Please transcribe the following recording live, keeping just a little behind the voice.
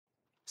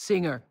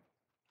Singer,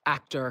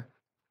 actor,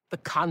 the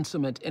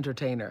consummate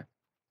entertainer.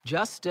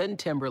 Justin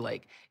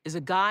Timberlake is a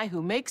guy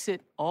who makes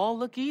it all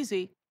look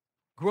easy.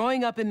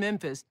 Growing up in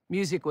Memphis,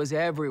 music was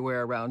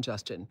everywhere around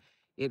Justin.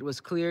 It was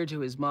clear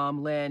to his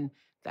mom, Lynn,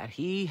 that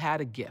he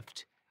had a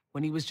gift.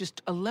 When he was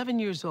just 11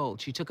 years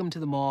old, she took him to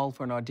the mall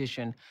for an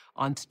audition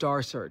on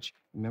Star Search.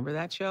 Remember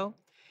that show?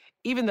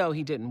 Even though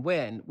he didn't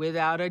win,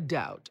 without a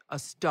doubt, a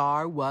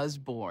star was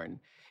born.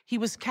 He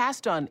was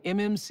cast on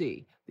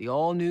MMC, the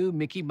all-new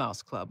Mickey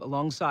Mouse Club,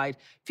 alongside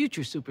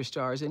future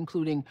superstars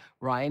including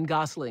Ryan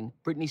Gosling,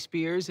 Britney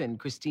Spears, and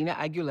Christina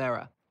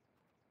Aguilera.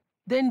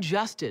 Then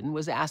Justin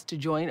was asked to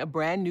join a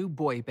brand new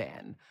boy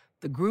band.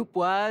 The group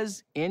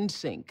was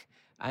NSYNC,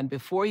 and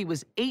before he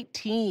was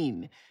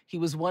 18, he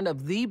was one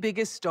of the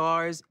biggest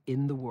stars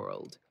in the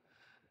world.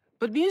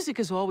 But music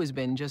has always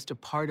been just a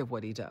part of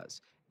what he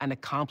does. An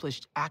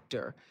accomplished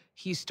actor,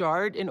 he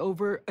starred in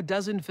over a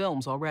dozen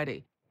films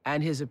already,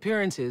 and his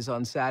appearances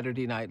on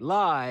Saturday Night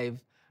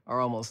Live are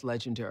almost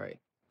legendary.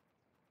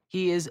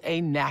 He is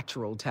a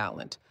natural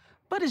talent,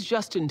 but as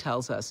Justin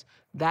tells us,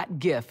 that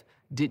gift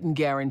didn't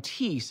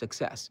guarantee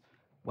success.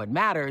 What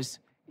matters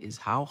is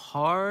how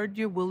hard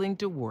you're willing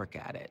to work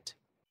at it.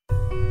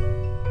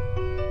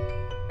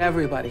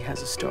 Everybody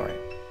has a story,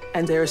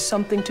 and there is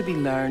something to be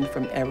learned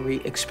from every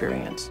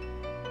experience.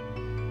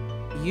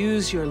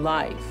 Use your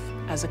life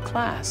as a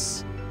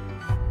class.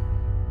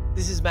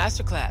 This is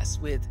Masterclass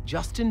with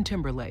Justin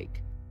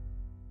Timberlake.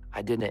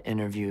 I did an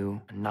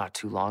interview not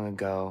too long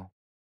ago.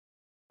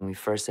 When we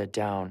first sat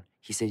down,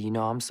 he said, "You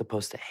know, I'm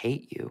supposed to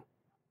hate you."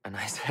 And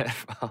I said,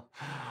 "Well,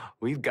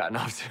 we've gotten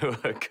off to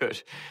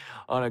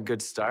a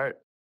good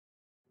start.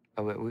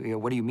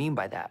 What do you mean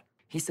by that?"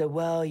 He said,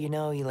 "Well, you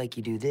know, you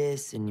do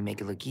this and you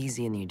make it look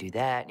easy, and then you do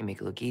that and you make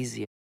it look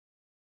easy."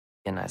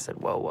 And I said,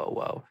 "Whoa, whoa,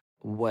 whoa.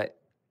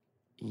 What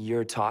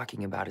you're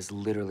talking about is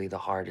literally the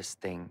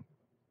hardest thing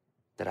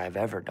that I've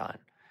ever done.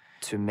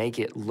 To make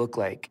it look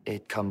like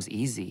it comes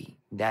easy,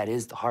 that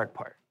is the hard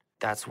part.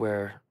 That's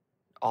where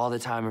all the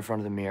time in front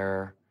of the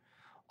mirror,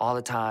 all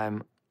the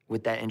time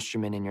with that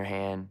instrument in your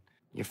hand,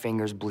 your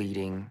fingers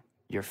bleeding,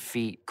 your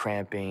feet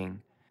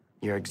cramping,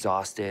 you're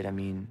exhausted." I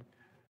mean,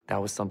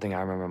 that was something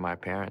I remember my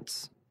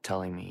parents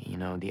telling me, you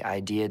know, the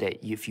idea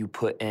that if you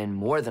put in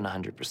more than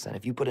 100%,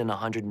 if you put in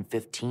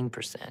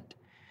 115%,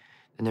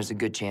 then there's a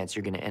good chance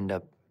you're gonna end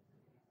up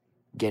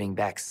getting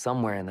back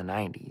somewhere in the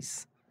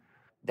 90s.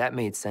 That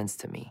made sense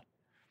to me.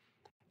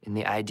 And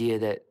the idea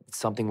that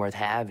something worth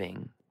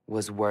having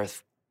was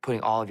worth putting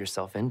all of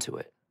yourself into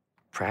it.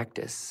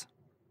 Practice,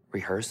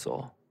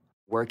 rehearsal,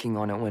 working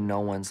on it when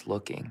no one's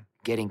looking,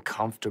 getting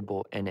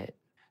comfortable in it,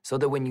 so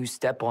that when you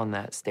step on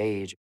that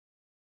stage,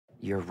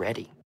 you're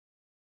ready.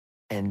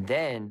 And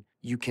then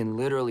you can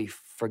literally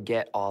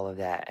forget all of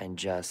that and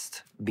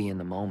just be in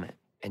the moment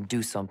and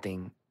do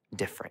something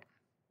different,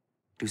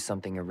 do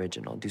something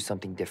original, do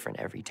something different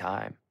every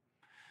time.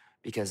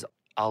 Because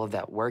all of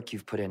that work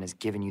you've put in has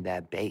given you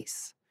that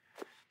base.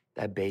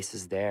 That base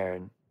is there,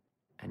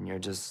 and you're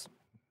just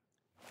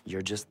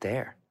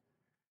there.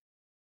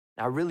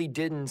 I really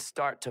didn't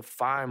start to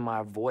find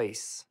my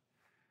voice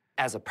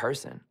as a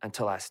person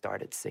until I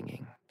started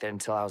singing. Then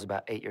until I was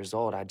about 8 years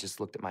old, I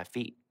just looked at my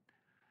feet,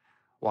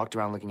 walked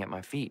around looking at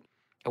my feet.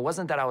 It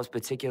wasn't that I was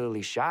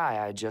particularly shy.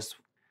 I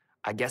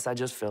guess I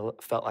just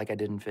felt like I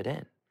didn't fit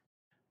in.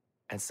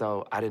 And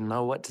so I didn't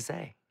know what to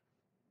say.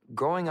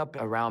 Growing up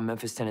around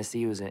Memphis,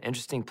 Tennessee was an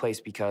interesting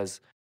place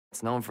because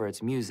it's known for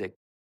its music.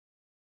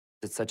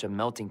 It's such a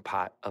melting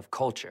pot of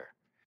culture.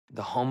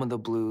 The home of the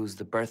blues,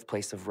 the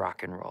birthplace of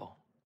rock and roll.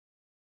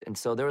 And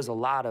so there was a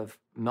lot of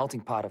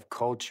melting pot of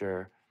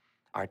culture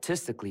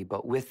artistically,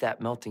 but with that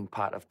melting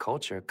pot of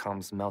culture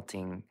comes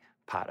melting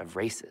pot of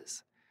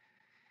races.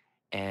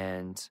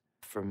 And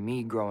for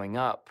me growing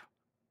up,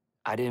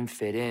 I didn't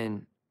fit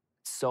in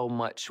so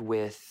much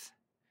with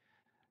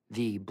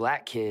the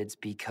black kids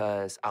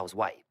because I was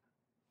white,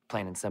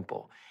 plain and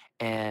simple.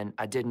 And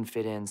I didn't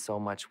fit in so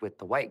much with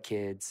the white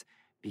kids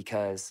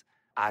because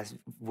I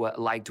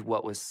liked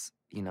what was,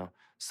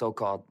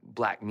 so-called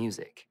black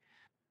music.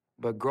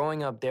 But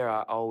growing up there,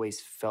 I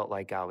always felt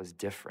like I was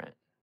different.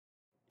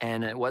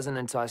 And it wasn't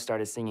until I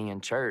started singing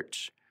in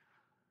church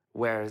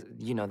where,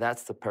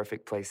 that's the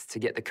perfect place to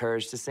get the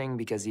courage to sing,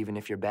 because even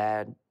if you're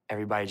bad,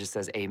 everybody just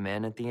says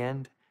amen at the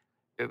end,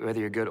 whether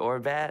you're good or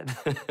bad.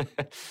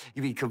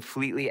 You'd be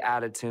completely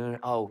out of tune.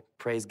 Oh,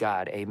 praise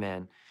God,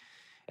 amen,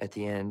 at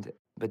the end.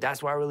 But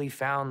that's where I really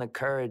found the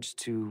courage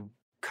to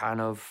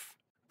kind of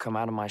come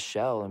out of my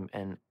shell,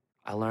 and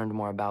I learned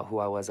more about who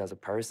I was as a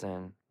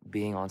person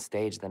being on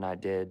stage than I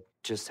did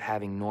just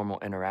having normal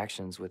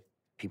interactions with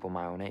people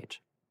my own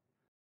age.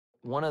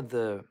 One of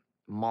the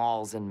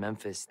malls in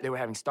Memphis, they were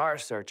having Star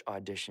Search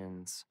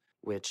auditions,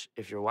 which,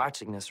 if you're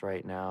watching this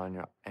right now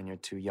and you're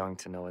too young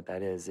to know what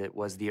that is, it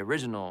was the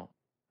original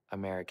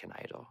American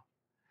Idol.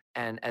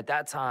 And at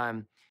that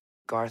time,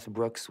 Garth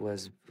Brooks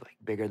was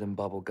bigger than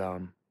bubble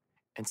gum.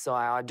 And so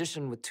I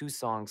auditioned with two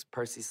songs,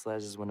 Percy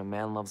Sledge's When a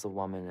Man Loves a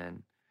Woman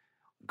and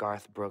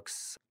Garth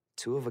Brooks'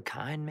 Two of a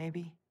Kind,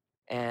 maybe?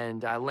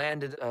 And I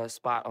landed a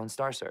spot on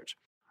Star Search.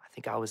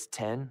 think I was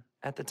 10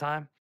 at the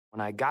time.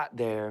 When I got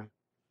there,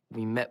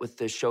 we met with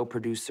the show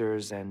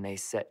producers and they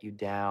set you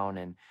down,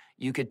 and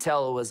you could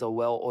tell it was a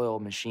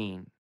well-oiled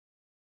machine.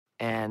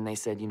 And they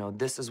said, you know,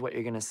 this is what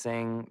you're gonna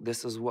sing.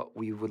 This is what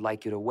we would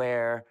like you to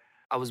wear.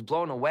 I was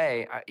blown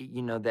away,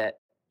 you know, that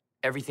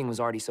everything was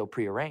already so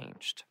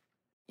prearranged.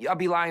 I'd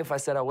be lying if I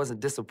said I wasn't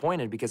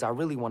disappointed because I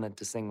really wanted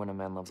to sing When a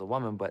Man Loves a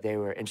Woman, but they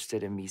were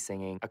interested in me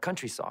singing a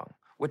country song,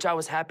 which I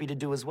was happy to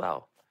do as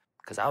well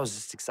because I was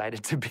just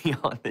excited to be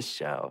on the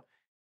show.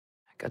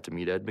 I got to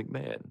meet Ed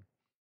McMahon.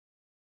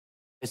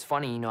 It's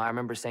funny, you know, I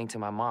remember saying to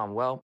my mom,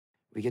 well,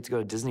 we get to go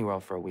to Disney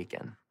World for a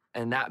weekend.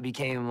 And that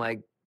became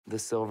like the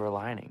silver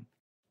lining.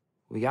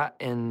 We got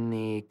in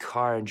the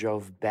car and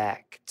drove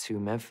back to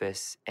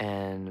Memphis,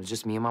 and it was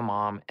just me and my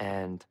mom,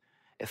 and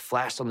it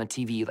flashed on the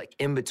TV, like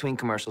in between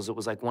commercials. It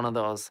was like one of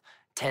those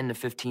 10 to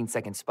 15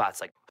 second spots,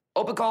 like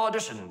open call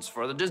auditions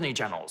for the Disney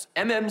channels,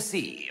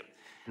 MMC.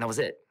 And that was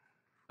it.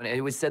 And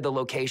it would said the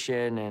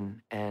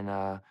location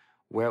and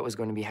where it was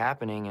going to be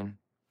happening. And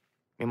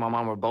me and my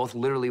mom were both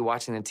literally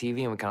watching the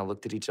TV, and we kind of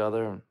looked at each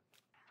other.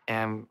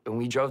 And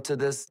we drove to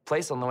this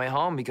place on the way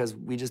home because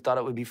we just thought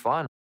it would be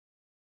fun.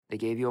 They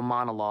gave you a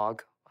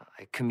monologue,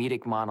 a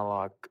comedic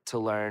monologue to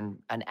learn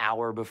an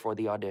hour before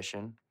the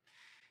audition.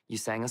 You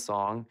sang a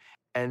song,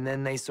 and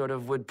then they sort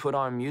of would put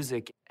on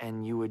music,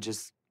 and you would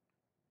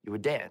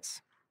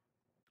dance.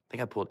 I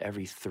think I pulled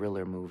every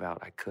Thriller move out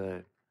I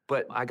could.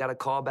 But I got a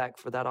call back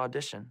for that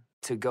audition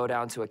to go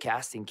down to a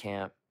casting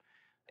camp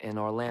in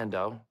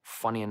Orlando.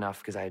 Funny enough,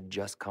 because I had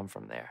just come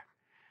from there.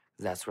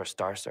 That's where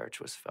Star Search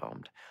was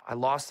filmed. I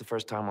lost the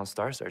first time on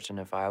Star Search, and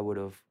if I would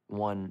have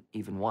won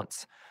even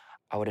once,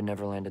 I would have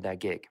never landed that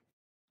gig.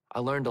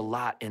 I learned a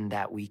lot in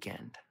that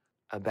weekend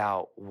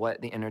about what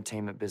the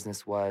entertainment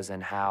business was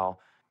and how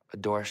a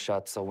door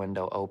shuts, a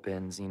window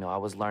opens. You know, I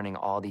was learning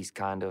all these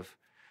kind of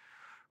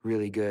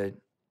really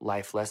good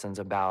life lessons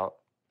about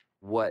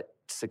what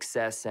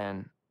success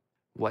and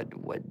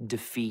what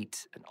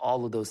defeat and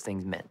all of those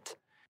things meant,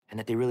 and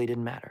that they really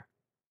didn't matter.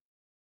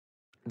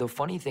 The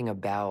funny thing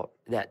about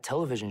that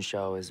television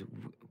show is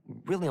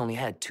really only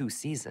had 2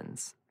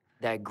 seasons.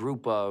 That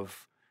group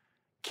of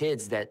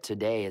kids that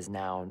today is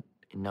now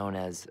known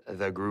as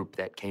the group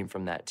that came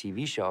from that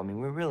TV show, I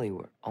mean, we really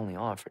were only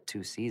on for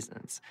 2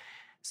 seasons.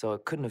 So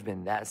it couldn't have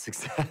been that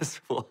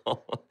successful.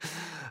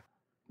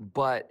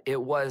 But it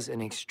was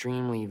an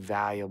extremely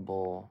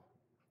valuable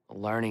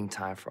learning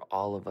time for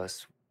all of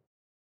us,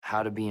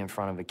 how to be in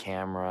front of a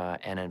camera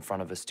and in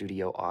front of a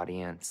studio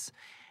audience,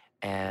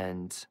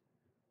 and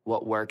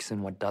what works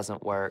and what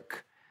doesn't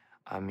work.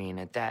 I mean,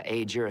 at that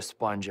age, you're a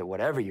sponge at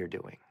whatever you're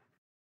doing.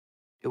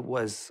 It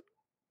was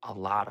a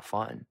lot of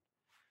fun,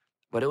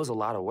 but it was a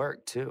lot of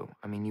work too.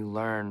 I mean, you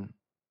learn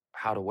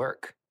how to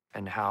work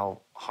and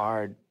how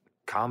hard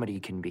comedy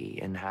can be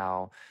and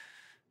how,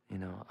 you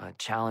know,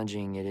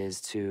 challenging it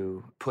is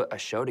to put a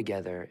show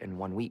together in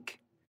 1 week.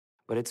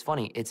 But it's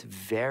funny, it's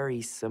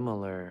very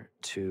similar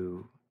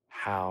to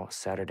how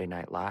Saturday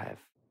Night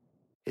Live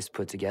is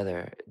put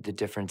together. The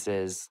difference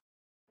is,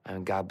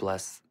 and God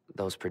bless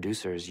those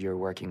producers, you're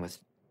working with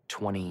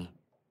 20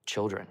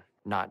 children,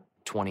 not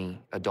 20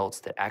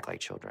 adults that act like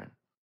children,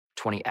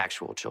 20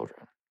 actual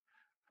children.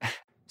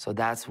 So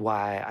that's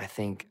why I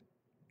think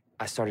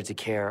I started to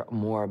care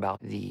more about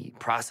the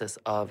process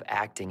of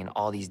acting and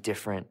all these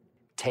different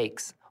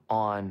takes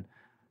on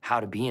how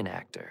to be an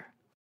actor.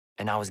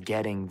 And I was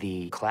getting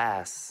the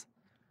class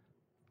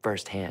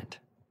firsthand.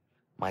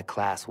 My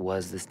class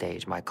was the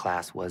stage. My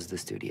class was the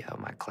studio.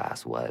 My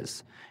class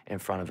was in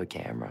front of a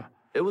camera.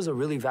 It was a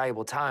really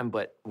valuable time,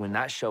 but when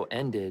that show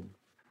ended,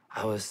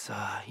 I was,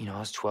 I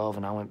was 12,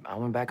 and I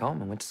went back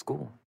home and went to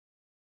school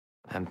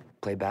and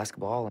played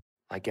basketball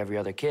like every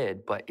other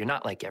kid. But you're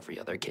not like every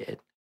other kid.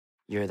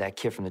 You're that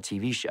kid from the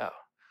TV show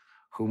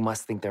who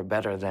must think they're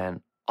better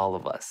than all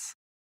of us.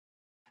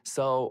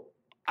 So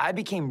I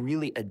became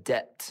really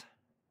adept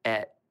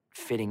at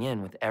fitting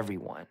in with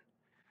everyone.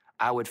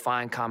 I would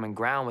find common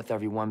ground with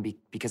everyone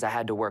because I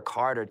had to work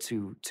harder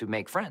to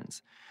make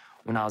friends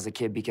when I was a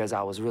kid, because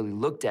I was really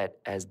looked at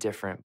as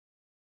different.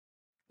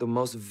 The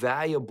most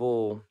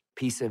valuable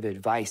piece of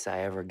advice I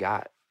ever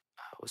got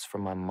was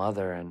from my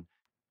mother, and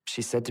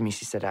she said to me,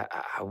 she said,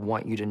 I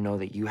want you to know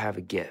that you have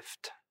a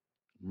gift.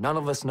 None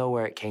of us know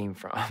where it came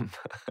from,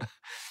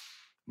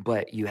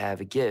 but you have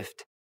a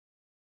gift,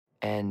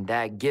 and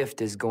that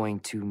gift is going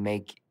to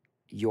make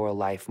your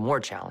life more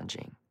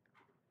challenging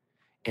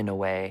in a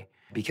way,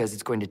 because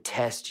it's going to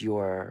test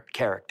your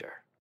character.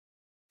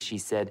 She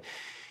said,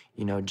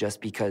 you know,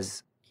 just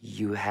because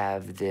you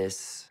have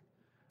this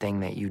thing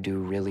that you do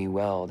really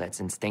well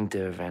that's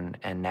instinctive and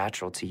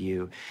natural to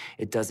you,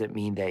 it doesn't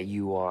mean that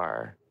you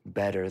are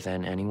better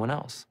than anyone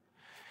else.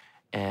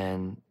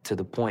 And to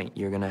the point,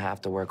 you're gonna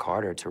have to work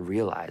harder to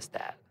realize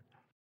that.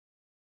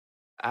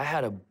 I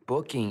had a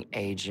booking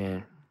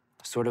agent,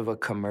 sort of a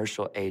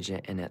commercial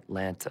agent in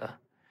Atlanta,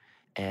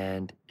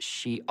 and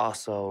she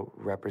also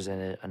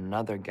represented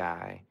another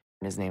guy,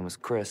 and his name was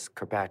Chris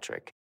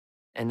Kirkpatrick.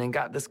 And then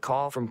got this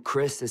call from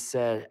Chris that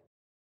said,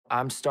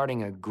 I'm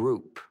starting a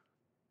group.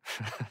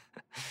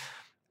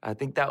 I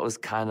think that was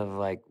kind of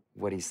like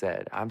what he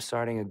said. I'm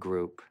starting a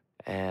group,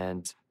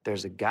 and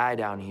there's a guy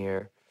down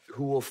here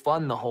who will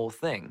fund the whole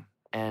thing.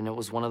 And it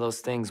was one of those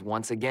things,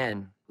 once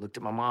again, looked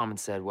at my mom and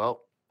said,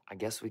 well, I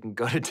guess we can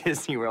go to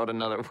Disney World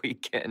another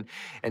weekend.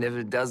 And if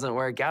it doesn't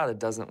work out, it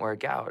doesn't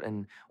work out.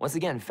 And once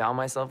again, found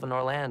myself in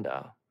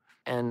Orlando.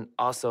 And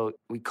also,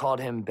 we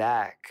called him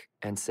back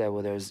and said,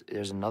 well,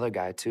 there's another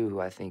guy, too, who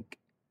I think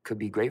could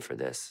be great for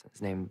this.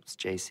 His name's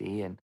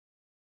JC. And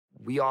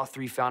we all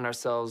three found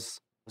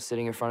ourselves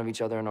sitting in front of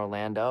each other in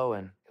Orlando,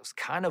 and it was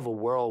kind of a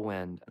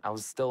whirlwind. I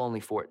was still only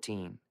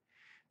 14,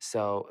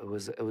 so it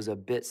was a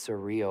bit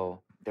surreal.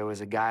 There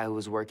was a guy who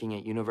was working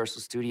at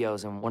Universal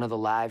Studios, and one of the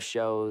live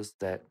shows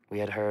that we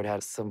had heard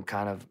had some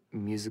kind of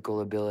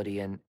musical ability,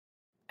 and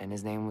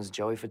his name was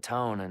Joey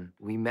Fatone, and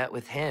we met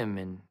with him,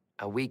 and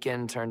a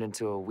weekend turned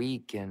into a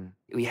week, and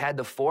we had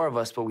the four of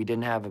us, but we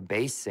didn't have a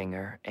bass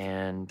singer,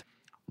 and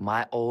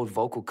my old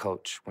vocal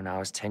coach, when I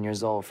was 10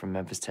 years old from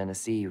Memphis,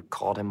 Tennessee,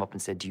 called him up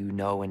and said, do you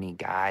know any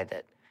guy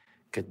that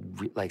could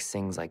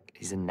sings like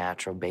he's a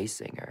natural bass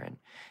singer? And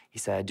he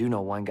said, I do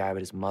know one guy,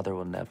 but his mother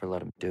will never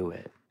let him do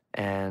it.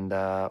 And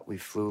we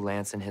flew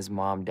Lance and his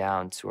mom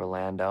down to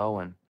Orlando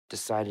and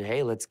decided,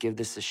 hey, let's give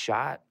this a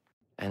shot.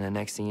 And the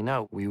next thing you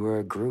know, we were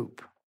a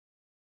group.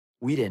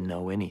 We didn't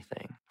know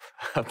anything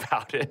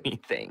about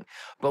anything,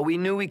 but we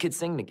knew we could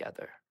sing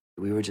together.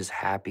 We were just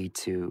happy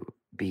to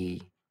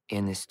be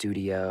in the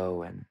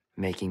studio and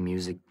making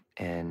music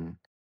and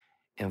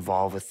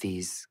involved with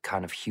these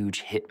kind of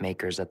huge hit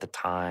makers at the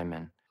time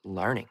and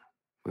learning.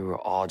 We were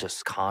all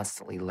just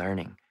constantly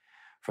learning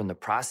from the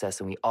process,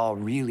 and we all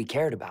really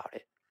cared about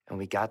it. And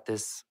we got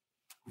this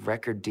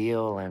record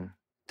deal, and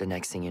the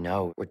next thing you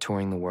know, we're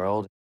touring the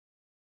world.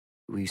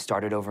 We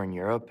started over in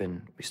Europe,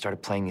 and we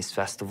started playing these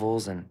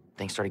festivals, and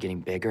things started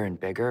getting bigger and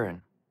bigger. And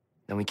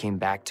then we came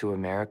back to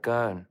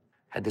America and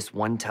had this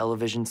one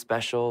television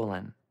special,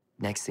 and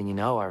next thing you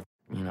know,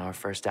 our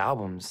first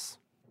album's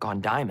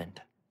gone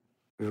diamond.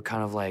 We were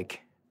kind of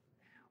like,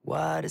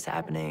 what is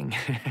happening?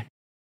 I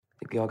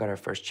think we all got our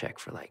first check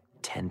for like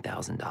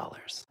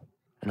 $10,000.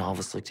 And all of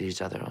us looked at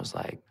each other and was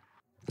like,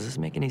 does this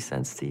make any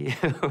sense to you?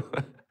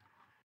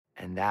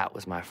 And that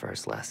was my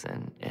first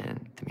lesson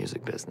in the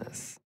music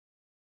business.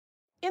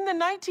 In the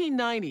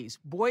 1990s,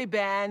 boy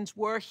bands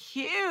were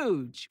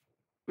huge.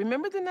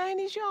 Remember the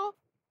 90s, y'all?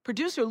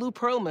 Producer Lou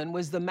Pearlman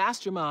was the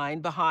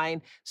mastermind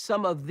behind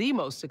some of the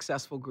most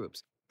successful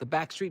groups, the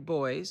Backstreet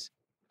Boys,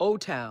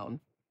 O-Town,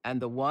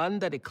 and the one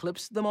that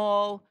eclipsed them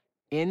all,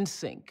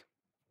 NSYNC.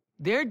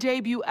 Their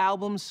debut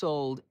album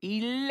sold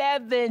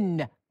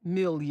 11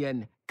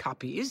 million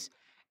copies,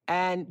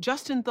 and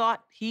Justin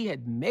thought he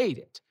had made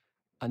it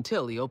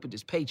until he opened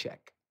his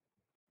paycheck.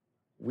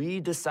 We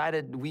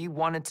decided we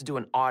wanted to do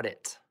an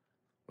audit,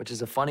 which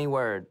is a funny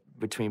word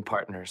between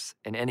partners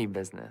in any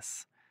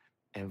business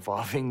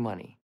involving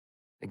money.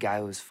 The guy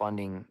who was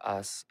funding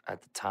us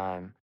at the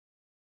time,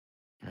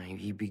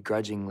 he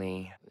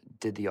begrudgingly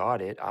did the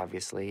audit,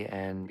 obviously,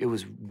 and it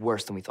was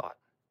worse than we thought.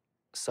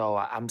 So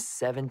I'm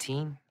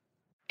 17,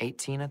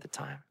 18 at the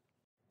time,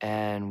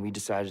 and we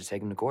decided to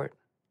take him to court.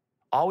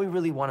 All we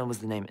really wanted was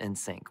the name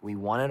NSYNC. We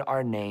wanted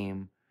our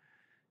name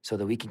so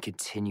that we could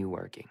continue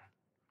working.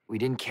 We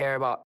didn't care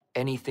about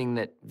anything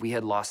that we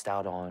had lost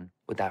out on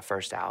with that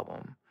first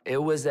album. It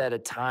was at a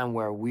time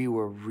where we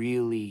were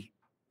really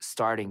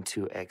starting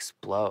to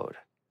explode.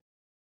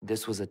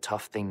 This was a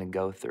tough thing to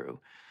go through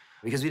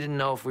because we didn't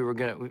know if we were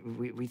gonna,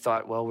 we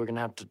thought, well, we're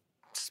gonna have to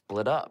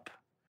split up.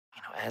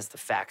 As the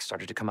facts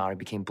started to come out, it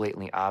became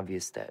blatantly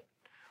obvious that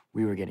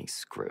we were getting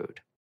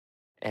screwed.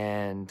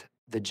 And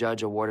the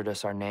judge awarded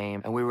us our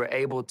name, and we were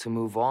able to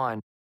move on.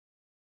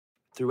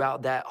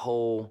 Throughout that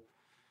whole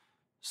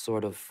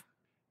sort of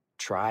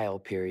trial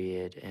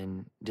period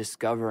and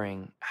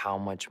discovering how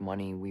much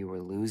money we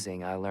were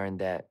losing, I learned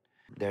that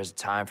there's a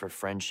time for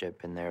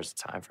friendship and there's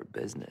a time for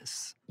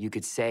business. You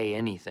could say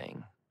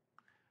anything,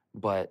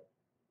 but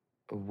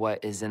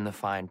what is in the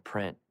fine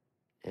print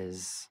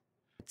is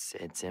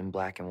it's in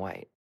black and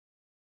white.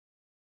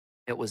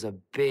 It was a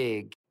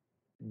big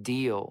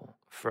deal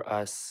for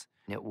us.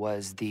 It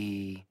was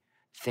the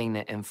thing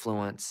that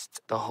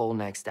influenced the whole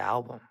next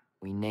album.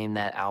 We named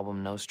that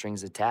album No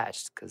Strings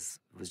Attached because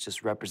it was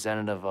just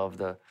representative of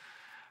the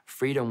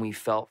freedom we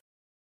felt.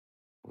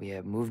 We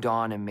had moved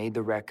on and made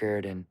the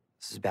record, and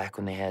this is back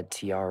when they had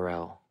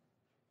TRL.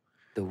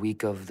 The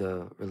week of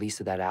the release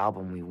of that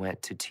album, we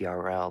went to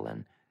TRL,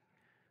 and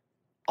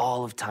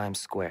all of Times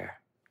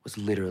Square was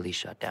literally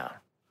shut down.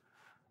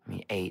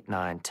 8,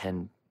 9,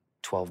 10,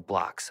 12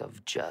 blocks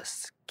of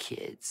just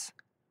kids.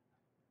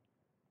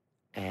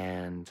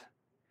 And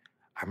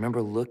I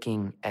remember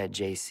looking at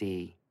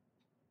JC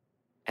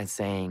and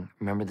saying,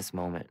 remember this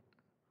moment,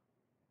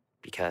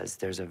 because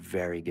there's a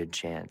very good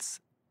chance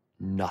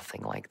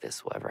nothing like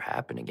this will ever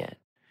happen again.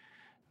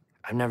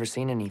 I've never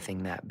seen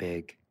anything that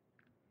big.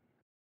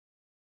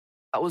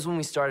 That was when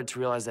we started to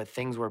realize that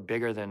things were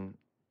bigger than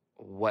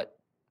what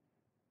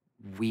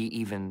we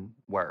even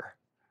were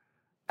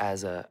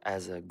as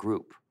a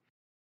group.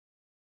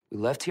 We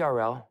left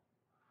TRL,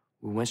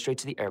 we went straight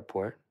to the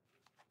airport,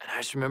 And I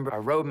just remember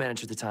our road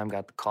manager at the time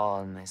got the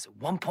call and they said,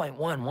 1.1,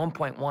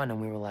 1.1. And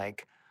we were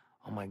like,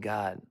 oh my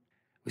God,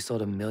 we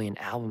sold 1 million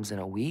albums in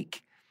a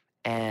week.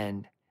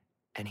 And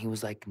he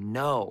was like,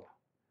 no,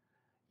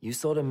 you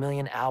sold 1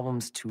 million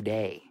albums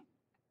today.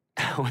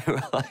 We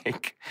were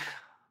like,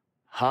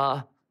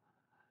 huh?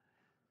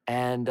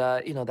 And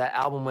you know, that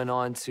album went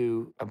on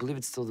to, I believe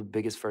it's still the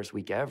biggest first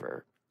week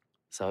ever.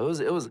 So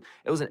it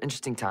was an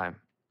interesting time.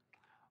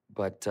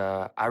 But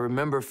I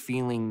remember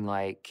feeling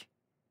like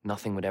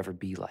nothing would ever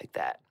be like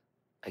that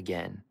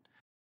again.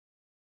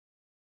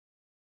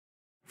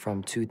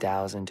 From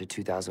 2000 to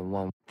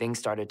 2001, things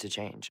started to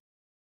change.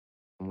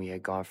 We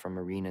had gone from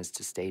arenas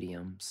to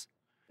stadiums.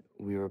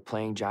 We were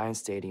playing Giant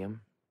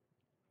Stadium,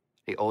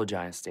 the old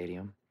Giant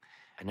Stadium,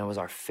 and it was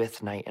our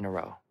 5th night in a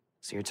row.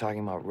 So you're talking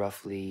about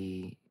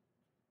roughly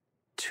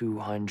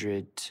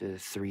 200 to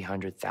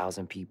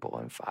 300,000 people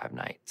in 5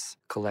 nights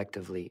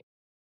collectively.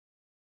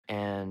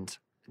 And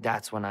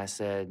that's when I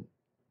said,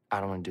 I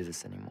don't want to do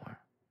this anymore.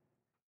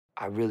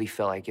 I really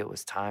felt like it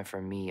was time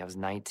for me. I was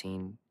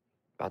 19,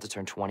 about to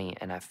turn 20,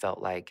 and I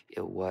felt like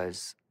it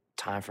was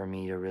time for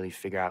me to really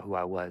figure out who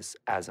I was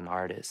as an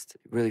artist,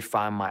 really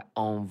find my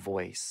own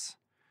voice.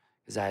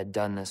 Because I had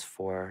done this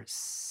for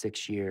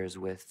 6 years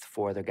with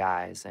 4 other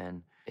guys,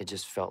 and it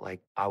just felt like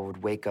I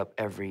would wake up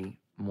every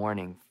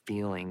morning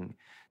feeling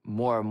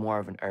more and more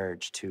of an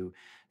urge to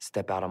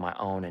step out on my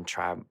own and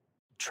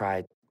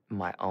try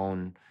my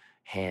own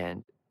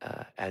hand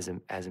as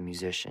a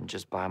musician,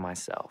 just by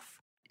myself.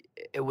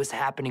 It was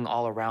happening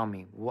all around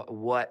me.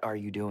 What are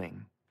you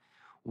doing?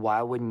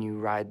 Why wouldn't you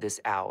ride this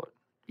out?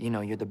 You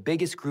know, you're the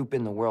biggest group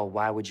in the world.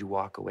 Why would you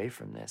walk away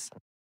from this?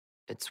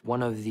 It's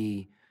one of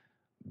the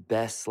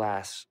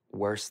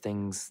best/worst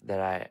things that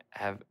I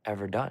have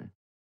ever done,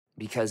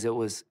 because it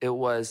was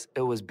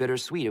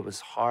bittersweet. It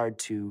was hard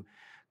to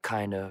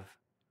kind of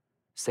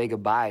say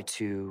goodbye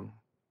to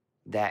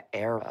that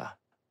era,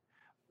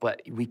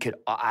 but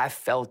I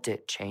felt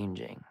it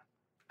changing.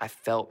 I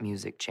felt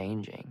music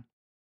changing,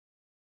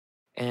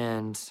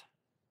 and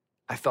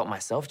I felt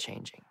myself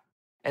changing.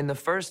 And the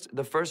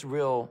first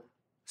real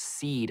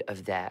seed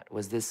of that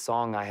was this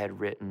song I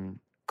had written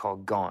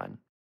called Gone.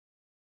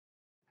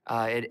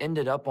 It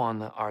ended up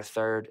on our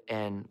 3rd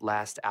and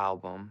last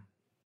album.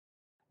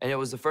 And it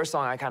was the first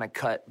song I kind of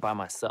cut by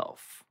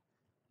myself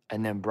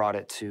and then brought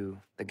it to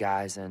the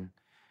guys and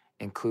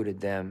included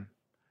them.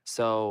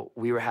 So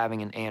we were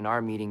having an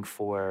A&R meeting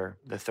for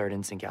the 3rd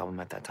NSYNC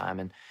album at that time.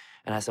 And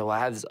I said, well, I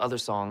have this other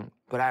song,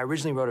 but I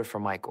originally wrote it for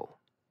Michael.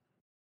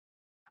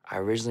 I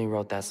originally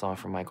wrote that song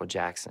for Michael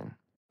Jackson.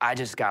 I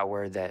just got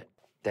word that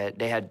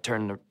they had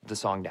turned the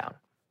song down.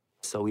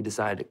 So we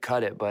decided to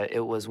cut it, but it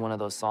was one of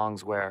those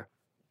songs where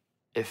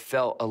it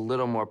felt a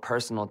little more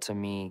personal to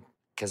me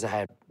because I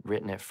had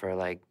written it for,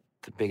 like,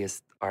 the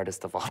biggest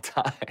artist of all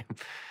time.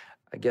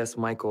 I guess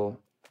Michael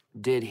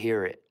did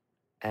hear it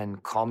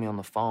and called me on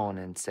the phone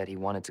and said he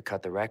wanted to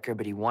cut the record,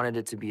 but he wanted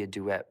it to be a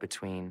duet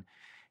between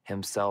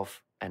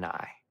himself and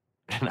I.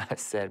 And I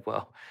said,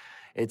 well,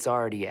 it's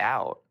already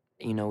out.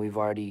 You know, we've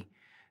already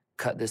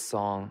cut this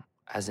song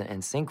as an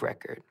NSYNC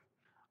record.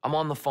 I'm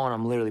on the phone,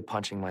 I'm literally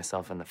punching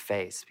myself in the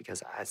face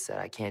because I said,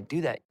 I can't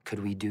do that.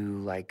 Could we do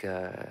like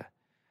a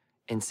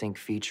NSYNC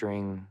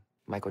featuring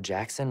Michael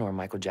Jackson or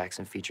Michael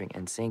Jackson featuring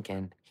NSYNC?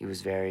 And he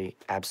was very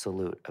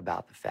absolute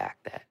about the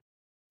fact that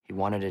he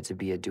wanted it to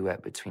be a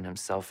duet between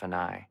himself and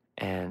I.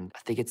 And I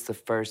think it's the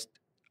first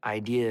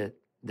idea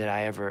that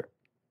I ever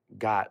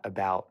got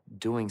about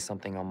doing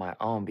something on my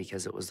own,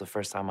 because it was the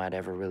first time I'd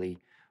ever really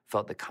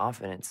felt the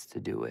confidence to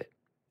do it.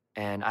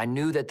 And I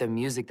knew that the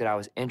music that I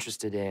was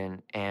interested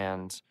in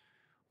and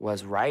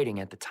was writing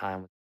at the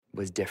time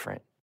was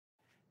different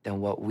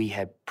than what we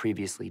had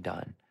previously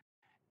done.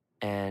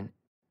 And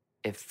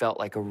it felt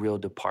like a real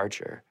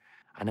departure.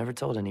 I never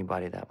told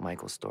anybody that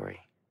Michael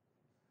story.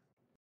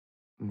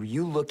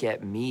 You look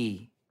at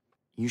me,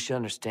 you should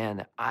understand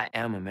that I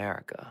am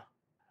America.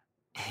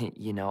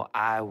 You know,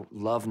 I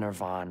loved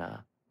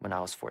Nirvana when I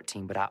was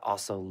 14, but I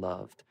also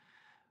loved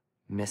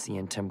Missy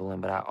and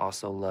Timberland, but I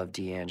also loved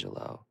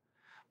D'Angelo.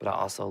 But I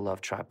also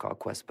loved Tribe Called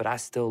Quest, but I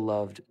still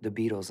loved the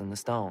Beatles and the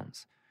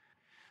Stones.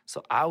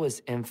 So I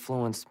was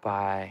influenced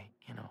by,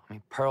 you know, I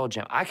mean, Pearl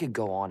Jam. I could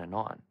go on and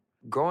on.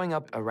 Growing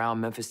up around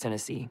Memphis,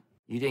 Tennessee,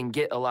 you didn't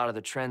get a lot of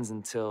the trends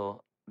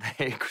until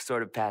they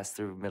sort of passed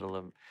through middle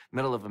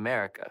of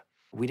America.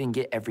 We didn't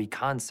get every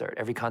concert.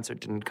 Every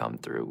concert didn't come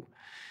through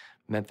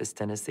Memphis,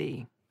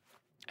 Tennessee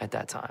at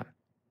that time.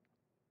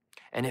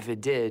 And if it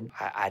did,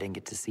 I didn't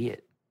get to see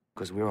it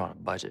because we were on a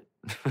budget.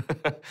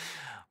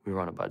 We were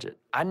on a budget.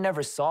 I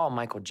never saw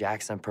Michael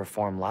Jackson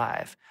perform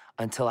live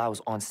until I was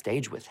on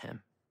stage with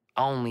him.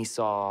 I only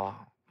saw,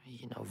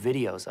 you know,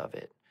 videos of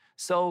it.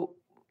 So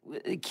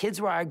the kids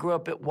where I grew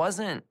up, it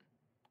wasn't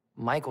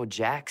Michael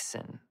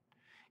Jackson.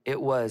 It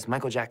was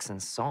Michael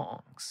Jackson's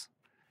songs.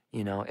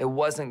 You know, it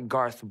wasn't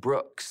Garth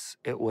Brooks.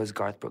 It was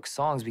Garth Brooks'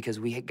 songs because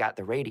we had got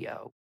the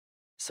radio.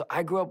 So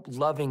I grew up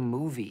loving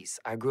movies.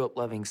 I grew up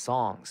loving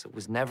songs. It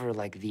was never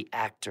like the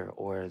actor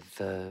or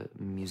the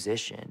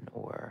musician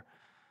or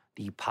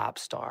the pop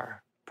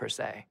star per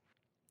se.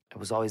 It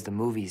was always the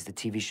movies, the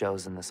TV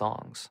shows, and the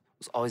songs. It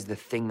was always the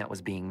thing that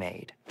was being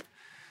made.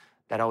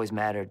 That always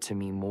mattered to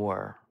me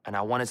more, and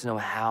I wanted to know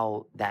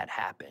how that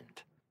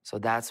happened. So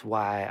that's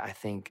why I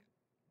think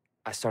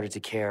I started to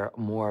care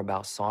more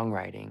about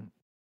songwriting.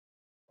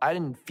 I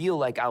didn't feel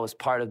like I was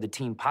part of the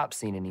teen pop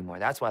scene anymore.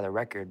 That's why the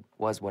record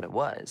was what it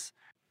was.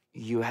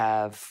 You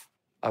have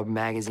a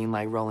magazine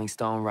like Rolling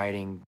Stone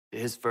writing,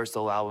 his first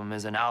solo album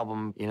is an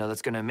album,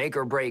 that's gonna make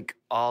or break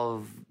all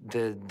of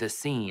the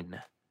scene.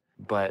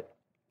 But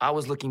I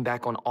was looking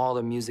back on all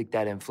the music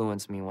that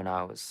influenced me when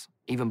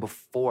even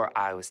before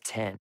I was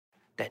 10,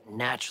 that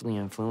naturally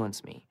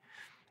influenced me.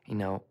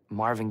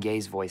 Marvin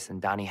Gaye's voice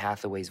and Donny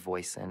Hathaway's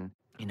voice and,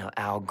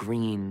 Al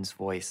Green's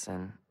voice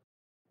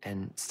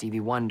and Stevie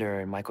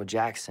Wonder and Michael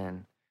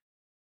Jackson.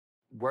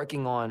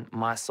 Working on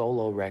my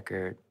solo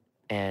record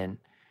and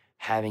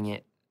having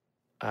it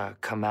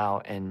come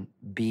out and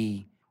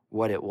be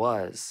what it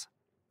was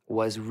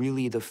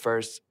really the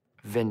first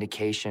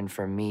vindication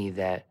for me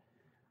that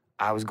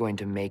I was going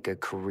to make a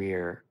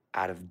career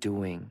out of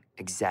doing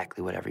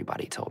exactly what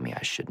everybody told me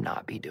I should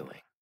not be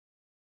doing.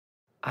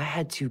 I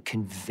had to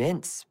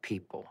convince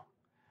people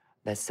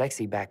that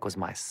SexyBack was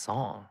my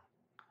song.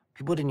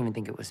 People didn't even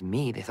think it was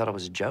me. They thought it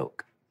was a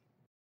joke.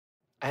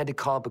 I had to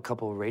call up a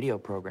couple of radio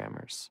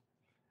programmers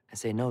and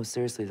say, no,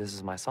 seriously, this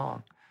is my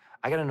song.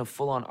 I got in a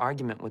full-on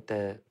argument with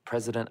the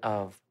president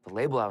of the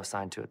label I was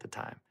signed to at the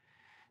time.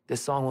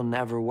 This song will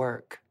never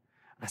work.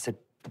 I said,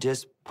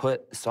 just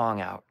put the song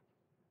out.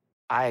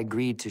 I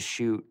agreed to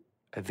shoot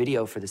a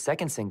video for the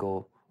second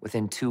single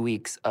within 2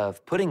 weeks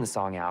of putting the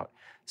song out,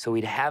 so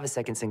we'd have a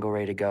second single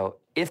ready to go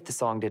if the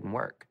song didn't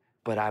work.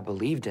 But I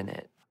believed in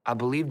it. I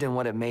believed in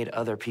what it made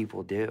other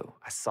people do.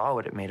 I saw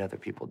what it made other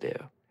people do.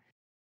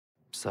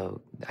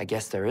 So I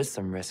guess there is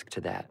some risk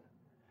to that.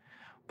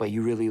 But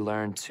you really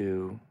learn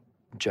to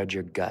judge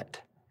your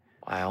gut.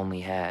 I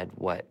only had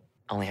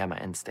my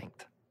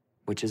instinct,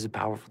 which is a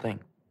powerful thing.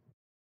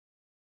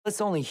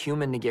 It's only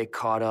human to get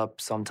caught up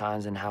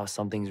sometimes in how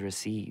something's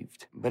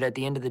received. But at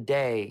the end of the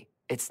day,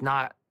 it's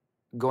not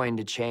going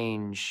to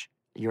change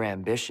your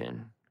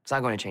ambition. It's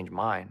not going to change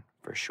mine,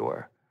 for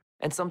sure.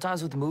 And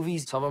sometimes with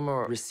movies, some of them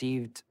are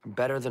received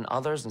better than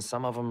others, and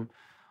some of them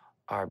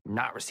are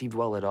not received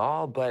well at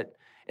all, but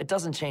it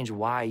doesn't change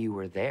why you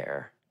were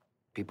there.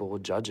 People will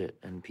judge it,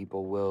 and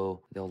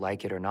they'll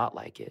like it or not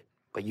like it,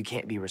 but you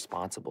can't be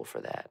responsible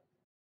for that.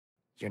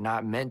 You're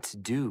not meant to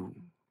do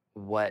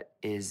what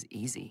is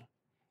easy.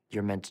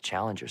 You're meant to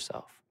challenge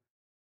yourself.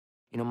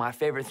 My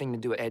favorite thing to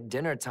do at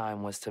dinner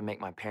time was to make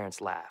my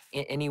parents laugh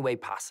in any way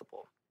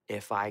possible.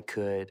 If I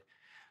could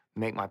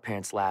make my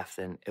parents laugh,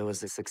 then it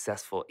was a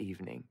successful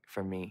evening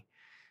for me.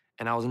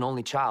 And I was an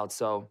only child,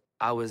 so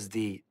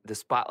the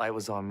spotlight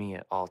was on me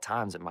at all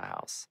times at my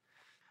house.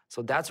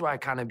 So that's where I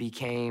kind of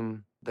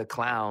became the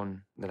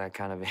clown that I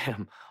kind of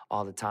am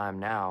all the time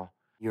now.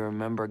 You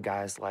remember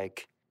guys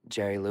like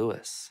Jerry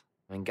Lewis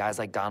and guys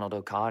like Donald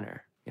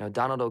O'Connor.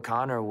 Donald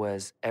O'Connor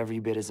was every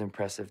bit as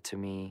impressive to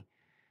me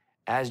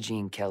as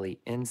Gene Kelly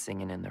in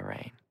Singing in the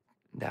Rain.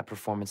 That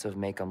performance of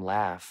Make 'Em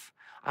Laugh,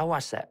 I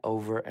watched that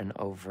over and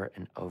over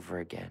and over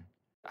again.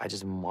 I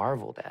just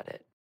marveled at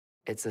it.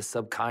 It's a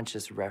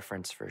subconscious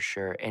reference for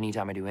sure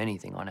anytime I do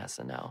anything on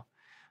SNL.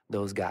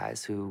 Those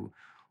guys who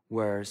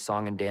were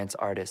song and dance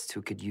artists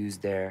who could use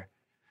their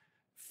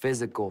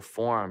physical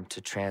form to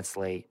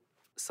translate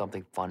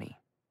something funny.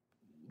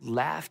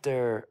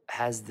 Laughter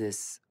has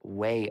this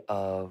way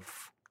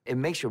it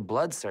makes your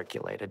blood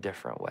circulate a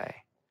different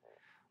way.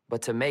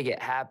 But to make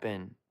it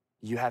happen,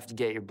 you have to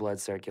get your blood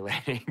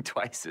circulating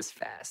twice as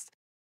fast.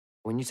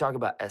 When you talk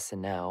about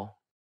SNL,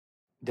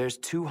 there's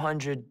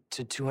 200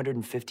 to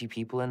 250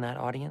 people in that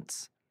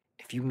audience.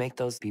 If you make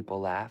those people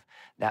laugh,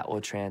 that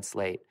will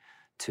translate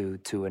to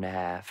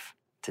 2.5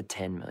 to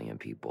 10 million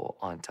people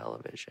on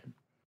television.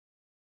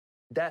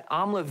 That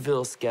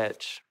Omeleteville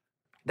sketch,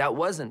 that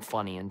wasn't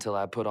funny until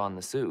I put on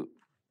the suit.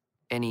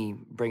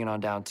 Bring it on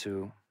down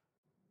to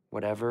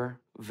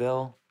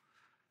whateverville,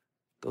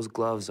 those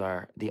gloves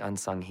are the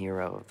unsung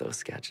hero of those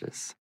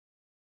sketches.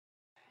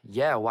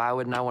 Yeah, why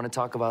wouldn't I want to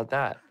talk about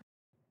that?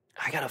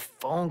 I got a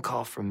phone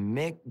call from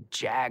Mick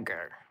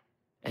Jagger,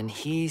 and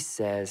he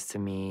says to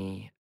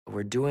me,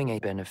 we're doing a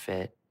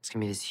benefit. It's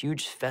gonna be this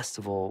huge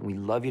festival. We'd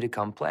love you to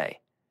come play.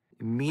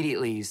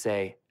 Immediately you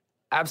say,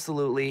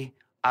 absolutely,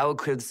 I will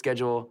clear the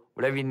schedule,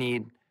 whatever you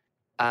need.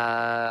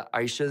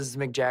 Are you sure this is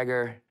Mick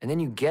Jagger? And then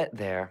you get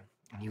there,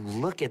 and you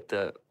look at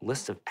the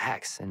list of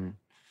acts, and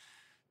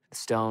the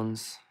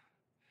Stones,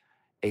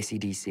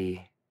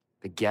 AC/DC,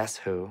 the Guess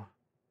Who,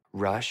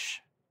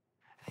 Rush.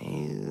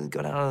 And you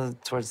go down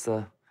towards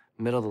the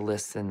middle of the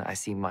list, and I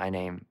see my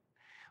name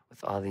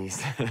with all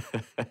these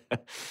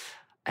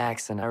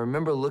acts. And I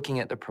remember looking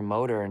at the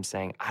promoter and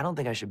saying, I don't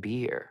think I should be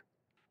here.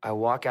 I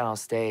walk out on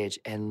stage,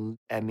 and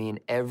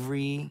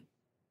every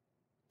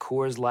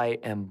Coors Light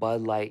and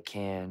Bud Light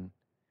can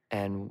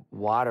and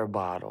water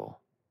bottle,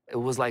 it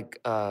was like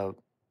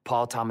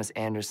Paul Thomas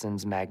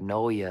Anderson's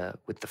Magnolia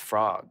with the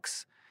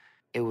frogs.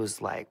 It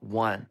was like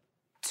 1,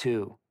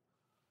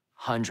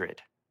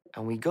 200.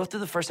 And we go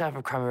through the first half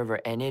of Cry Me a River,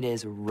 and it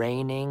is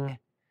raining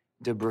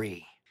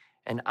debris.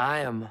 And I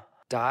am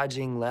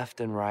dodging left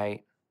and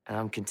right, and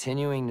I'm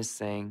continuing to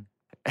sing.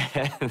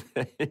 And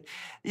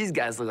these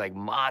guys look like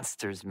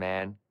monsters,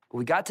 man.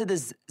 We got to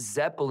this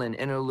Zeppelin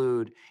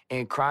interlude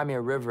in Cry Me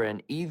a River,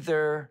 and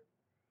either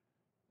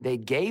they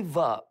gave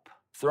up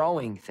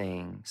throwing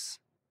things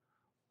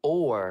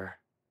or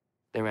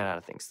they ran out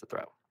of things to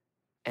throw.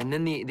 And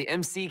then the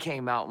MC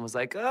came out and was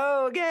like,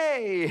 oh,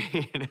 okay,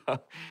 you know?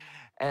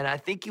 And I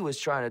think he was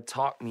trying to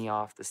talk me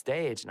off the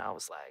stage, and I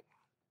was like,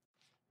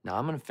 no,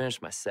 I'm gonna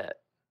finish my set.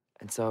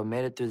 And so I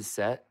made it through the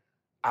set.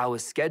 I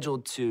was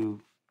scheduled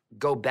to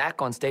go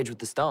back on stage with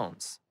the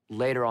Stones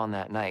later on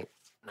that night.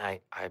 And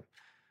I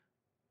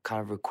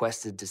kind of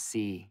requested to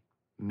see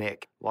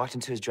Mick. Walked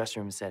into his dressing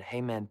room and said,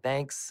 hey man,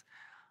 thanks.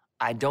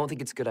 I don't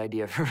think it's a good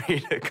idea for me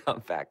to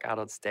come back out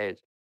on stage.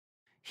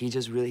 He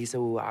said,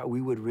 well,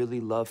 we would really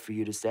love for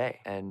you to stay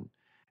and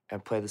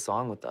play the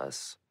song with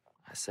us.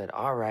 I said,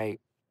 all right.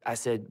 I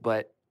said,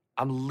 but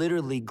I'm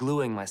literally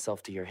gluing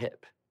myself to your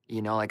hip.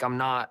 You know, like I'm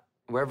not,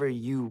 wherever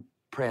you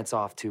prance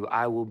off to,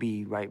 I will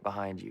be right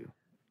behind you,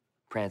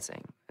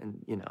 prancing.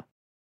 And, you know,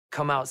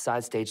 come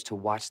outside stage to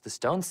watch the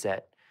Stone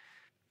set.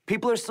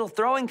 People are still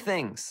throwing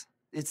things.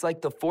 It's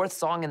like the fourth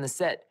song in the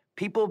set.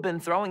 People have been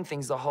throwing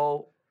things the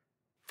whole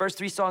first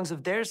 3 songs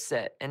of their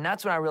set. And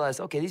that's when I realized,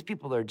 okay, these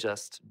people are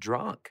just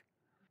drunk.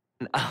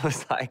 And I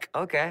was like,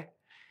 okay.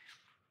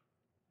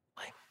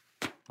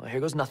 Like, well, here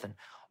goes nothing.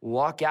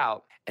 Walk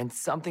out, and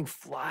something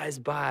flies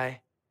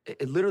by.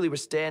 It literally, we're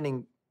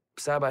standing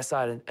side by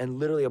side, and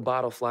literally a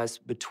bottle flies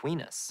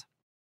between us.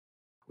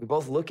 We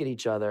both look at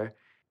each other,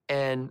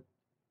 and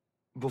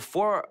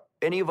before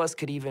any of us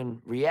could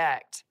even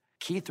react,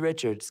 Keith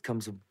Richards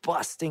comes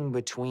busting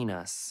between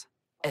us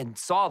and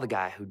saw the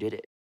guy who did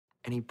it.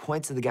 And he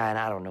points to the guy, and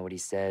I don't know what he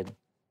said.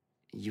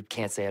 You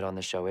can't say it on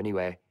the show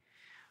anyway.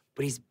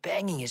 But he's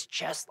banging his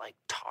chest like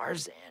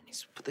Tarzan.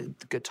 He's with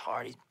the guitar,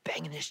 and he's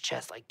banging his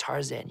chest like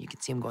Tarzan. You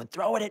can see him going,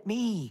 throw it at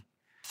me.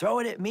 Throw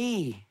it at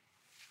me.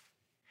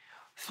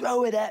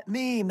 Throw it at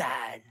me,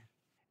 man.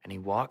 And he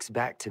walks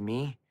back to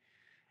me,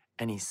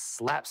 and he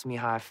slaps me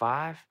high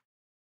five,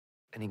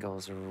 and he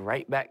goes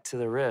right back to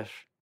the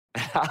riff.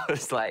 And I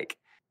was like,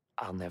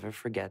 I'll never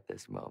forget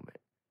this moment.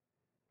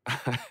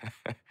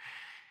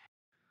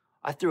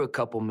 I threw a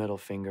couple middle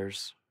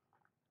fingers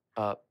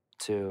up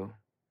to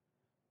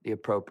the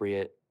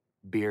appropriate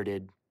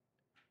bearded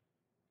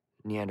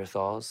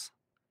Neanderthals.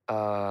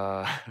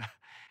 But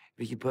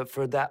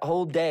for that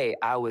whole day,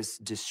 I was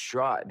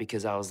distraught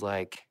because I was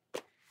like,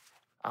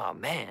 oh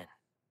man,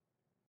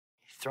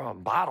 you're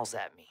throwing bottles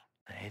at me.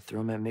 I threw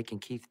them at Mick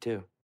and Keith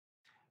too.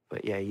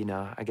 But yeah, you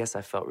know, I guess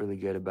I felt really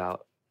good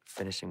about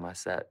finishing my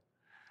set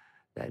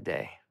that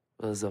day.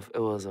 It was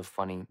a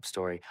funny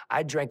story.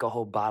 I drank a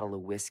whole bottle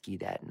of whiskey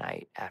that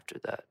night after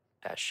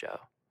that show,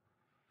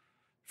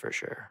 for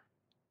sure.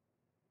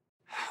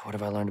 What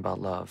have I learned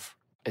about love?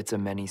 It's a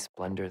many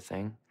splendor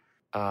thing.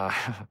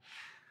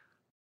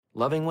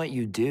 Loving what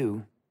you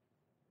do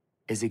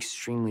is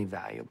extremely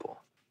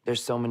valuable.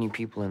 There's so many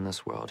people in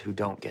this world who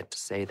don't get to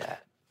say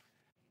that.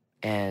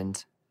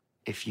 And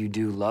if you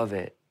do love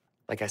it,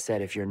 like I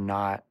said, if you're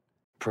not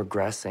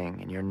progressing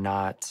and you're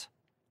not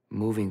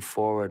moving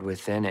forward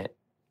within it,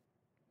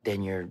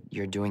 then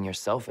you're doing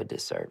yourself a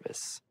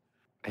disservice.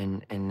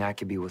 And that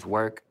could be with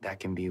work, that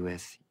can be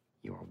with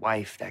your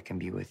wife, that can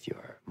be with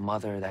your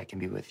mother, that can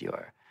be with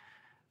your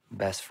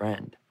best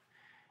friend.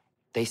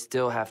 They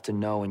still have to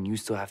know, and you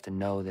still have to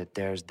know that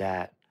there's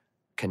that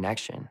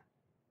connection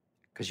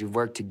because you've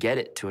worked to get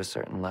it to a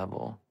certain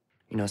level.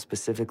 You know,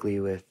 specifically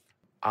with,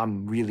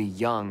 I'm really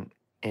young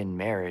in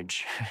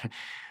marriage.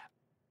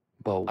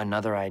 But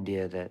another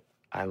idea that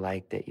I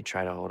like that you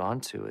try to hold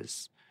on to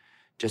is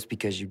just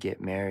because you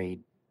get married,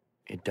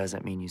 it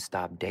doesn't mean you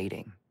stop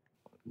dating.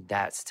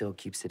 That still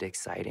keeps it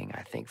exciting,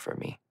 I think, for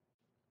me.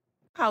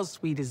 How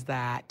sweet is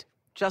that?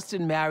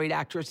 Justin married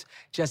actress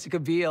Jessica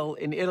Biel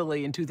in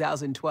Italy in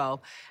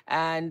 2012,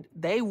 and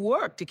they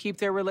worked to keep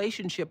their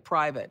relationship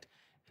private.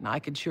 And I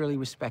can surely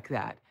respect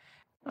that.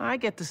 I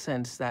get the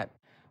sense that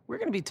we're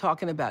going to be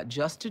talking about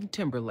Justin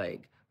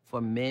Timberlake for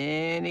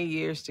many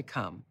years to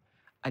come.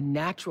 A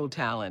natural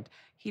talent.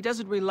 He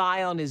doesn't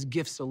rely on his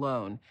gifts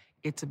alone.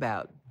 It's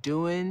about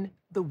doing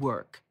the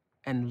work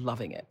and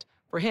loving it.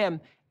 For him,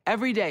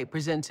 every day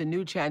presents a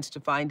new chance to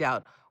find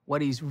out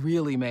what he's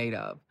really made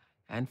of.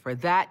 And for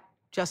that,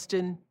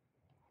 Justin,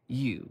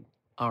 you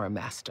are a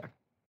master.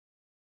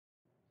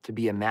 To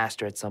be a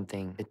master at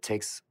something, it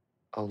takes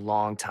a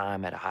long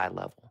time at a high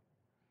level.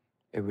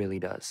 It really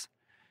does.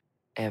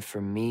 And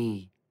for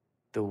me,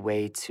 the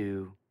way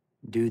to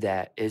do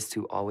that is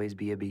to always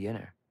be a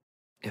beginner.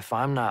 If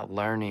I'm not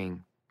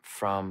learning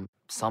from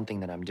something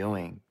that I'm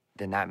doing,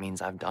 then that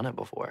means I've done it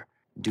before.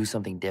 Do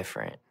something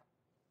different.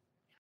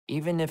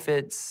 Even if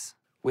it's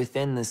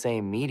within the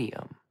same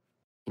medium,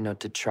 you know,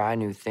 to try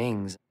new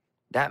things,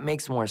 that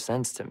makes more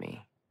sense to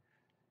me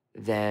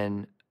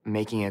than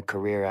making a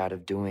career out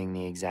of doing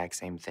the exact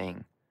same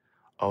thing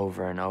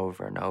over and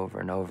over and over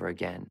and over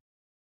again.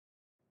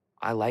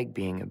 I like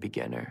being a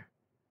beginner.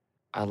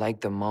 I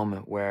like the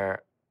moment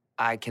where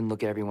I can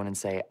look at everyone and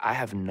say, I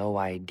have no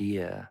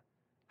idea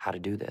how to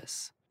do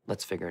this.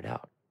 Let's figure it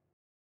out.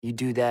 You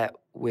do that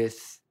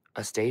with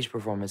a stage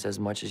performance as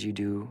much as you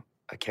do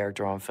a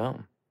character on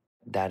film.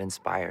 That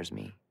inspires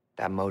me.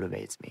 That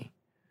motivates me.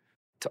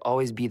 To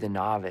always be the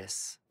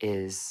novice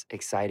is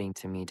exciting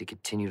to me, to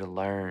continue to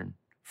learn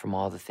from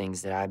all the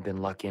things that I've been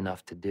lucky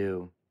enough to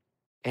do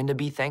and to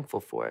be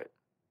thankful for it.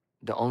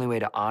 The only way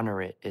to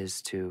honor it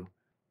is to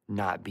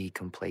not be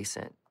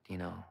complacent, you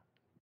know,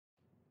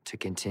 to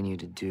continue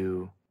to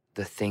do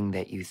the thing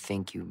that you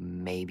think you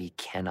maybe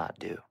cannot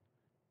do.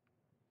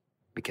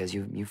 Because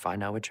you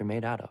find out what you're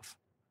made out of.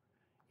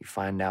 You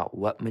find out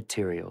what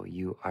material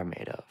you are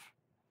made of.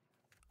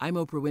 I'm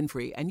Oprah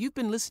Winfrey, and you've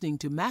been listening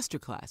to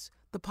Masterclass,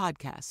 the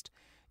podcast.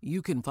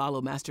 You can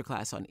follow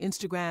Masterclass on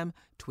Instagram,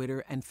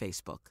 Twitter, and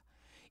Facebook.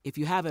 If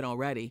you haven't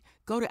already,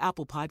 go to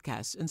Apple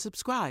Podcasts and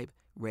subscribe,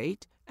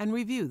 rate, and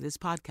review this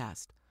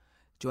podcast.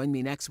 Join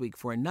me next week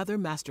for another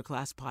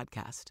Masterclass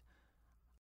podcast.